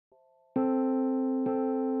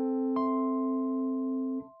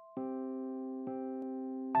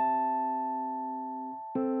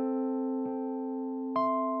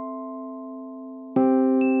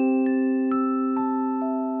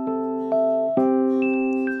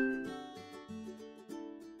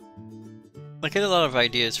I get a lot of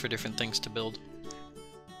ideas for different things to build.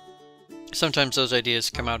 Sometimes those ideas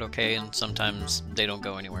come out okay, and sometimes they don't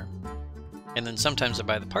go anywhere. And then sometimes I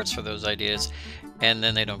buy the parts for those ideas, and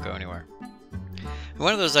then they don't go anywhere. And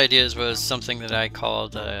one of those ideas was something that I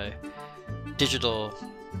called digital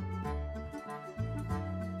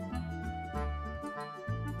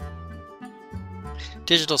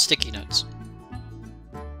sticky notes.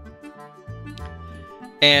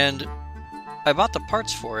 And I bought the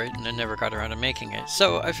parts for it and I never got around to making it.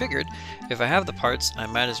 So I figured if I have the parts, I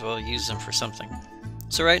might as well use them for something.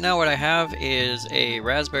 So right now what I have is a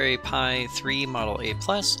Raspberry Pi 3 Model A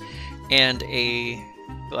Plus and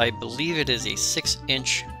I believe it is a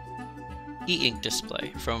 6-inch e-ink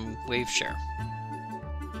display from Waveshare.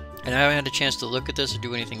 And I haven't had a chance to look at this or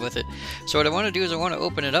do anything with it. So what I want to do is I want to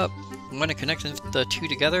open it up. I want to connect the two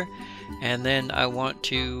together, and then I want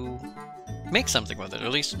to make something with it, or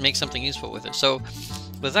at least make something useful with it. So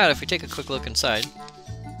with that, if we take a quick look inside,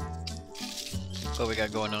 what we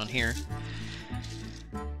got going on here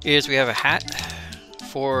is we have a hat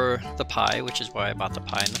for the Pi, which is why I bought the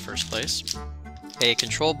Pi in the first place. A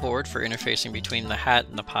control board for interfacing between the hat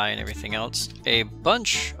and the Pi and everything else. A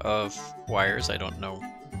bunch of wires, I don't know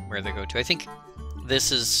where they go to. I think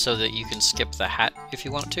this is so that you can skip the hat if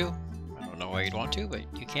you want to. I don't know why you'd want to, but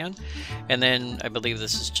you can. And then I believe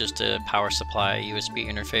this is just a power supply USB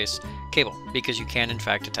interface cable, because you can in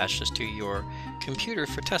fact attach this to your computer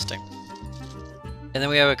for testing. And then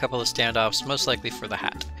we have a couple of standoffs, most likely for the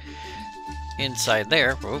hat. Inside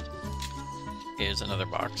there, whoa, is another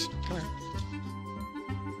box. Come here.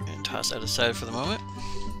 And toss that aside for the moment.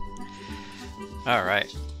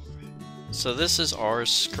 Alright. So this is our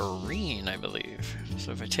screen, I believe.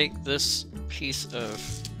 So if I take this piece of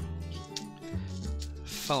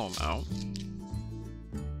foam out,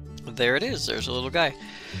 there it is. There's a little guy.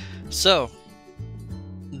 So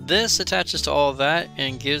this attaches to all of that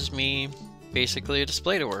and gives me basically a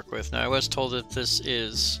display to work with. Now I was told that this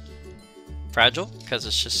is fragile because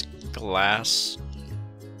it's just glass,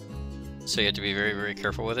 so you have to be very, very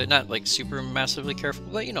careful with it. Not like super massively careful,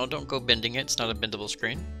 but you know, don't go bending it. It's not a bendable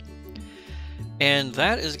screen. And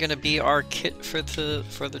that is going to be our kit for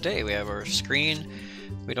the day. We have our screen.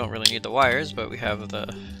 We don't really need the wires, but we have the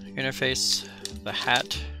interface, the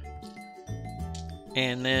hat,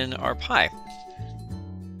 and then our Pi.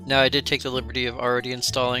 Now I did take the liberty of already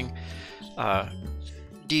installing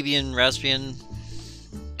Debian, Raspbian,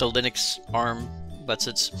 the Linux ARM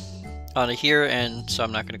butsits onto here, and so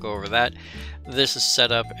I'm not going to go over that. This is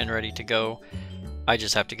set up and ready to go. I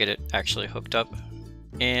just have to get it actually hooked up,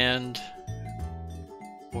 and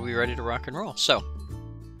we'll be ready to rock and roll. So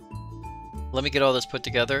let me get all this put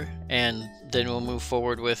together, and then we'll move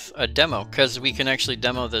forward with a demo, because we can actually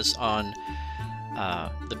demo this on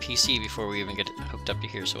the PC before we even get it hooked up to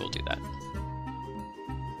here, so we'll do that.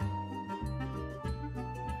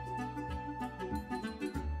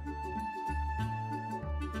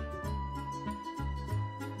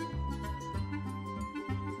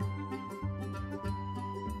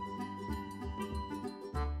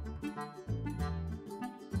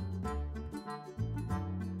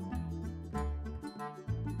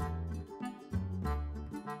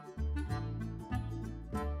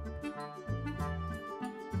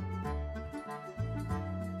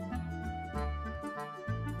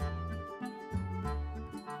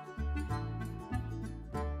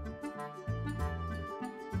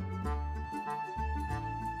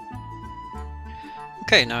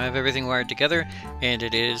 Okay, now I have everything wired together, and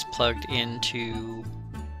it is plugged into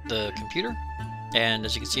the computer. And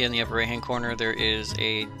as you can see in the upper right hand corner, there is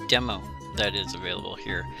a demo that is available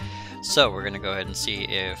here. So we're going to go ahead and see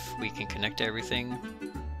if we can connect everything.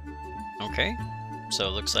 Okay, so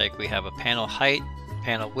it looks like we have a panel height,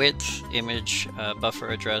 panel width, image, buffer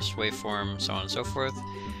address, waveform, so on and so forth.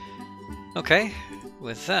 Okay,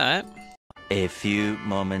 with that... A few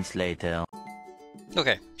moments later.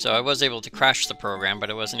 Okay, so I was able to crash the program, but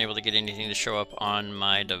I wasn't able to get anything to show up on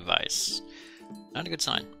my device. Not a good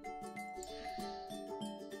sign.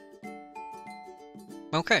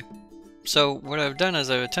 Okay, so what I've done is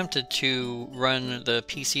I've attempted to run the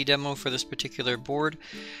PC demo for this particular board,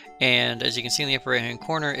 and as you can see in the upper right hand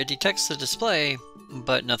corner, it detects the display,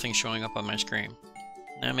 but nothing's showing up on my screen.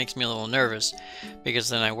 That makes me a little nervous, because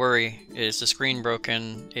then I worry, is the screen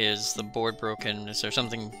broken? Is the board broken? Is there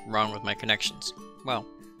something wrong with my connections? Well,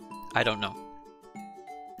 I don't know.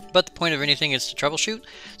 But the point of anything is to troubleshoot,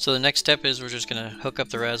 so the next step is we're just going to hook up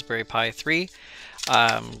the Raspberry Pi 3.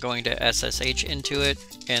 I'm going to SSH into it,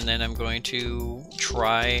 and then I'm going to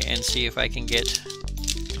try and see if I can get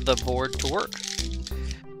the board to work.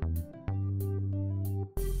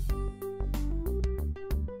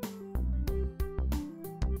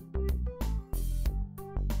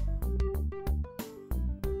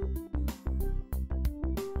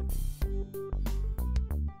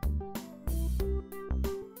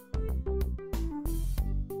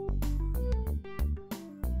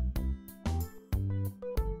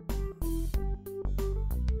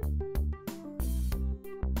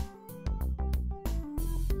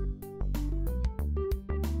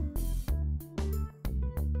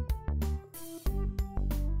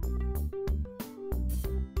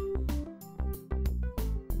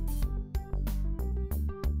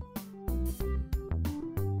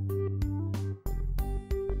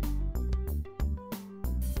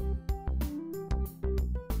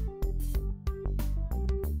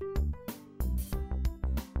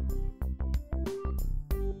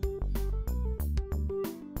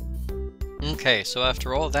 Okay, so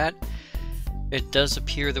after all that, it does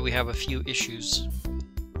appear that we have a few issues.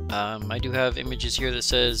 I do have images here that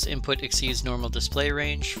says input exceeds normal display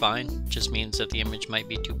range. Fine, just means that the image might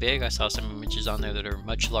be too big. I saw some images on there that are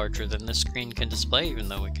much larger than this screen can display, even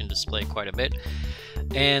though it can display quite a bit.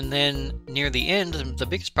 And then near the end, the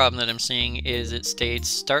biggest problem that I'm seeing is it states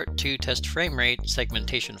start to test frame rate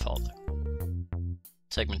segmentation fault.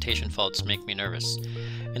 Segmentation faults make me nervous.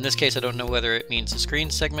 In this case, I don't know whether it means the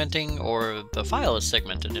screen's segmenting or the file is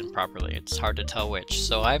segmented improperly. It's hard to tell which.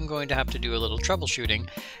 So I'm going to have to do a little troubleshooting,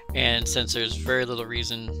 and since there's very little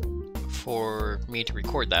reason for me to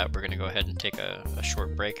record that, we're going to go ahead and take a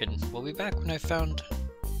short break, and we'll be back when I've found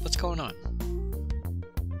what's going on.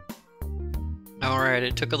 Alright,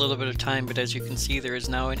 it took a little bit of time, but as you can see, there is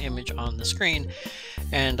now an image on the screen,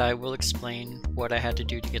 and I will explain what I had to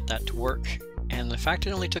do to get that to work. And the fact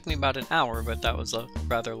it only took me about an hour, but that was a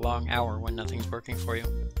rather long hour when nothing's working for you.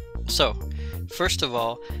 So, first of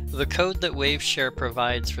all, the code that Waveshare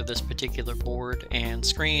provides for this particular board and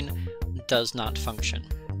screen does not function.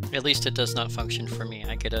 At least it does not function for me.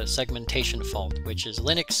 I get a segmentation fault, which is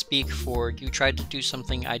Linux speak for you tried to do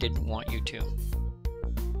something I didn't want you to.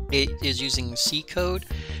 It is using C code,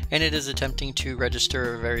 and it is attempting to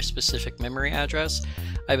register a very specific memory address.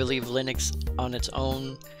 I believe Linux on its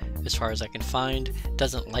own, as far as I can find,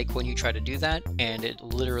 doesn't like when you try to do that, and it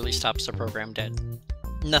literally stops the program dead.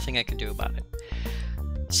 Nothing I can do about it.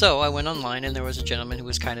 So I went online, and there was a gentleman who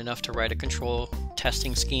was kind enough to write a control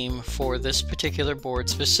testing scheme for this particular board,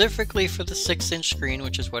 specifically for the 6-inch screen,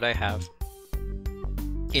 which is what I have,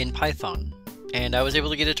 in Python. And I was able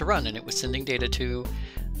to get it to run, and it was sending data to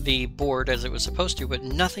the board as it was supposed to, but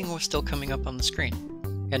nothing was still coming up on the screen.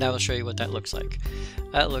 And I will show you what that looks like.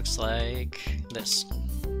 That looks like this.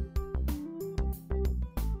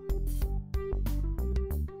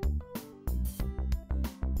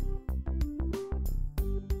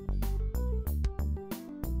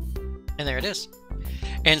 And there it is.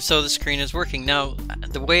 And so the screen is working. Now,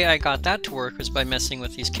 the way I got that to work was by messing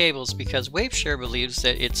with these cables, because Waveshare believes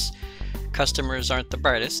that its customers aren't the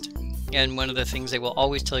brightest. And one of the things they will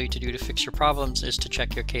always tell you to do to fix your problems is to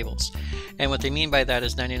check your cables. And what they mean by that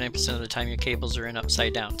is 99% of the time your cables are in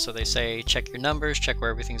upside down. So they say check your numbers, check where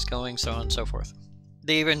everything's going, so on and so forth.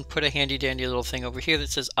 They even put a handy dandy little thing over here that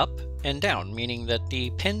says up and down, meaning that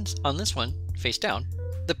the pins on this one face down,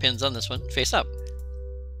 the pins on this one face up.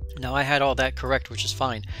 Now I had all that correct, which is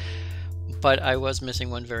fine, but I was missing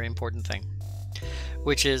one very important thing,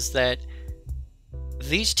 which is that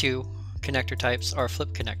these two connector types are flip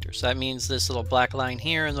connectors. That means this little black line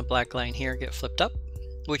here and the black line here get flipped up,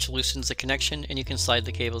 which loosens the connection, and you can slide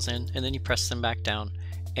the cables in, and then you press them back down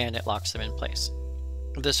and it locks them in place.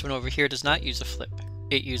 This one over here does not use a flip.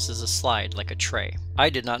 It uses a slide, like a tray.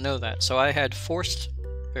 I did not know that, so I had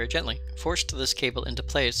very gently forced this cable into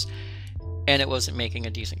place, and it wasn't making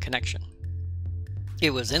a decent connection.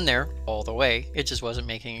 It was in there all the way, it just wasn't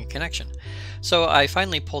making a connection. So I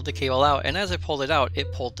finally pulled the cable out, and as I pulled it out,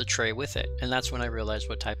 it pulled the tray with it. And that's when I realized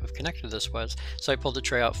what type of connector this was. So I pulled the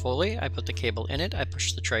tray out fully, I put the cable in it, I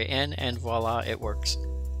pushed the tray in, and voila, it works.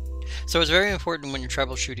 So it's very important when you're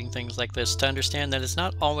troubleshooting things like this to understand that it's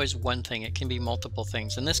not always one thing, it can be multiple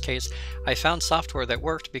things. In this case, I found software that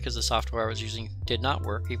worked because the software I was using did not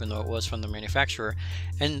work, even though it was from the manufacturer,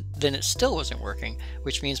 and then it still wasn't working,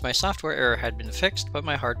 which means my software error had been fixed, but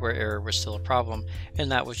my hardware error was still a problem, and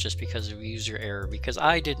that was just because of user error, because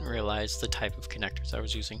I didn't realize the type of connectors I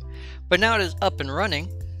was using. But now it is up and running,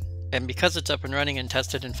 and because it's up and running and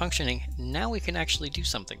tested and functioning, now we can actually do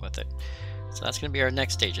something with it. So that's going to be our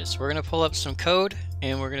next stages. We're going to pull up some code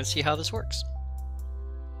and we're going to see how this works.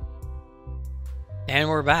 And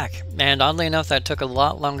we're back. And oddly enough, that took a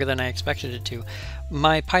lot longer than I expected it to.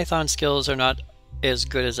 My Python skills are not as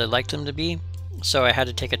good as I'd like them to be, so I had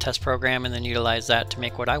to take a test program and then utilize that to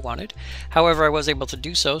make what I wanted. However, I was able to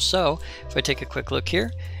do so. So if I take a quick look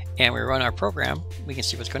here and we run our program, we can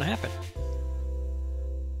see what's going to happen.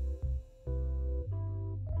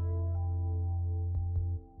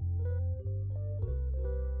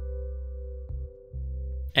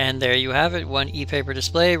 And there you have it, one ePaper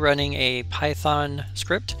display running a Python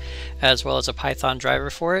script as well as a Python driver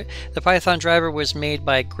for it. The Python driver was made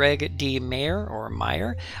by GregDMeyer or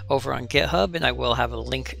Meyer over on GitHub, and I will have a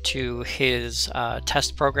link to his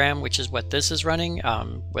test program, which is what this is running,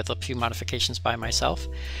 with a few modifications by myself.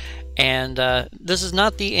 And this is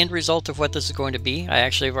not the end result of what this is going to be. I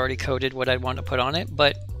actually have already coded what I'd want to put on it,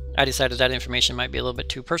 but I decided that information might be a little bit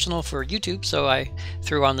too personal for YouTube, so I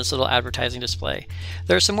threw on this little advertising display.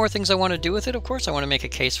 There are some more things I want to do with it, of course. I want to make a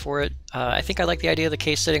case for it. I think I like the idea of the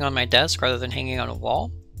case sitting on my desk rather than hanging on a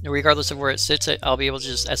wall. regardless of where it sits, I'll be able to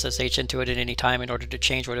just SSH into it at any time in order to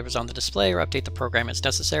change whatever's on the display or update the program as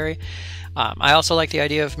necessary. I also like the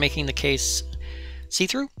idea of making the case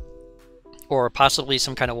see-through, or possibly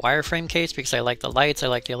some kind of wireframe case, because I like the lights, I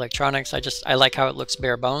like the electronics, I like how it looks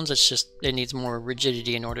bare bones. It's just, it needs more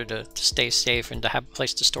rigidity in order to stay safe and to have a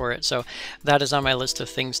place to store it. So that is on my list of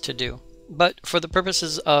things to do. But for the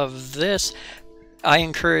purposes of this, I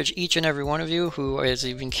encourage each and every one of you who is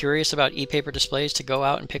even curious about ePaper displays to go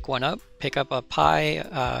out and pick one up. Pick up a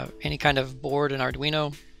Pi, any kind of board, an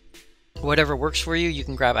Arduino, whatever works for you. You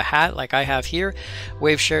can grab a hat like I have here.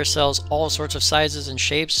 Waveshare sells all sorts of sizes and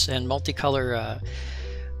shapes and multicolor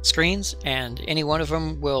screens, and any one of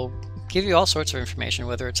them will give you all sorts of information,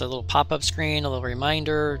 whether it's a little pop-up screen, a little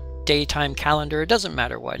reminder, daytime calendar, it doesn't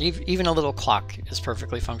matter what. Even a little clock is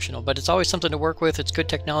perfectly functional, but it's always something to work with. It's good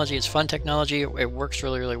technology, it's fun technology, it works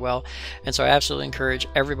really, really well. And so I absolutely encourage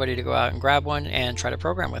everybody to go out and grab one and try to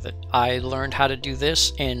program with it. I learned how to do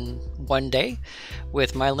this in one day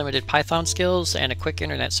with my limited Python skills and a quick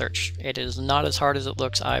internet search. It is not as hard as it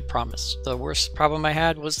looks, I promise. The worst problem I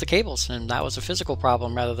had was the cables, and that was a physical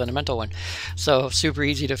problem rather than a mental one. So super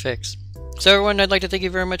easy to fix. So everyone, I'd like to thank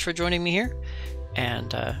you very much for joining me here.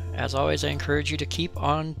 And as always, I encourage you to keep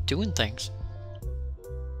on doing things.